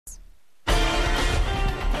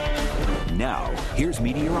Now, here's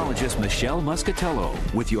meteorologist Michelle Muscatello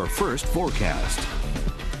with your first forecast.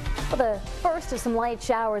 Well, the first of some light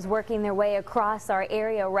showers working their way across our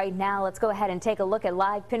area right now. Let's go ahead and take a look at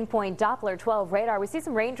live pinpoint Doppler 12 radar. We see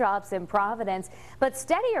some raindrops in Providence, but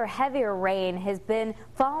steadier, heavier rain has been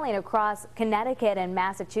falling across Connecticut and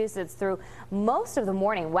Massachusetts through most of the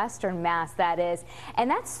morning, western Mass that is, and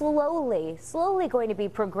that's slowly going to be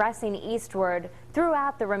progressing eastward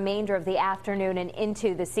throughout the remainder of the afternoon and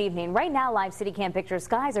into this evening. Right now, live city cam pictures,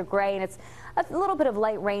 skies are gray and it's a little bit of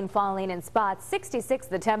light rain falling in spots. 66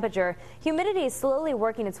 the temperature. Humidity is slowly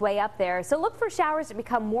working its way up there, so look for showers to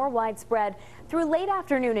become more widespread through late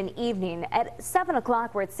afternoon and evening. At 7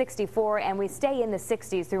 o'clock we're at 64 and we stay in the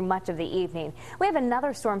 60s through much of the evening. We have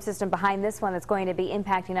another storm system behind this one that's going to be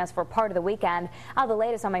impacting us for part of the weekend. I'll have the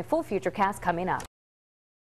latest on my full futurecast coming up.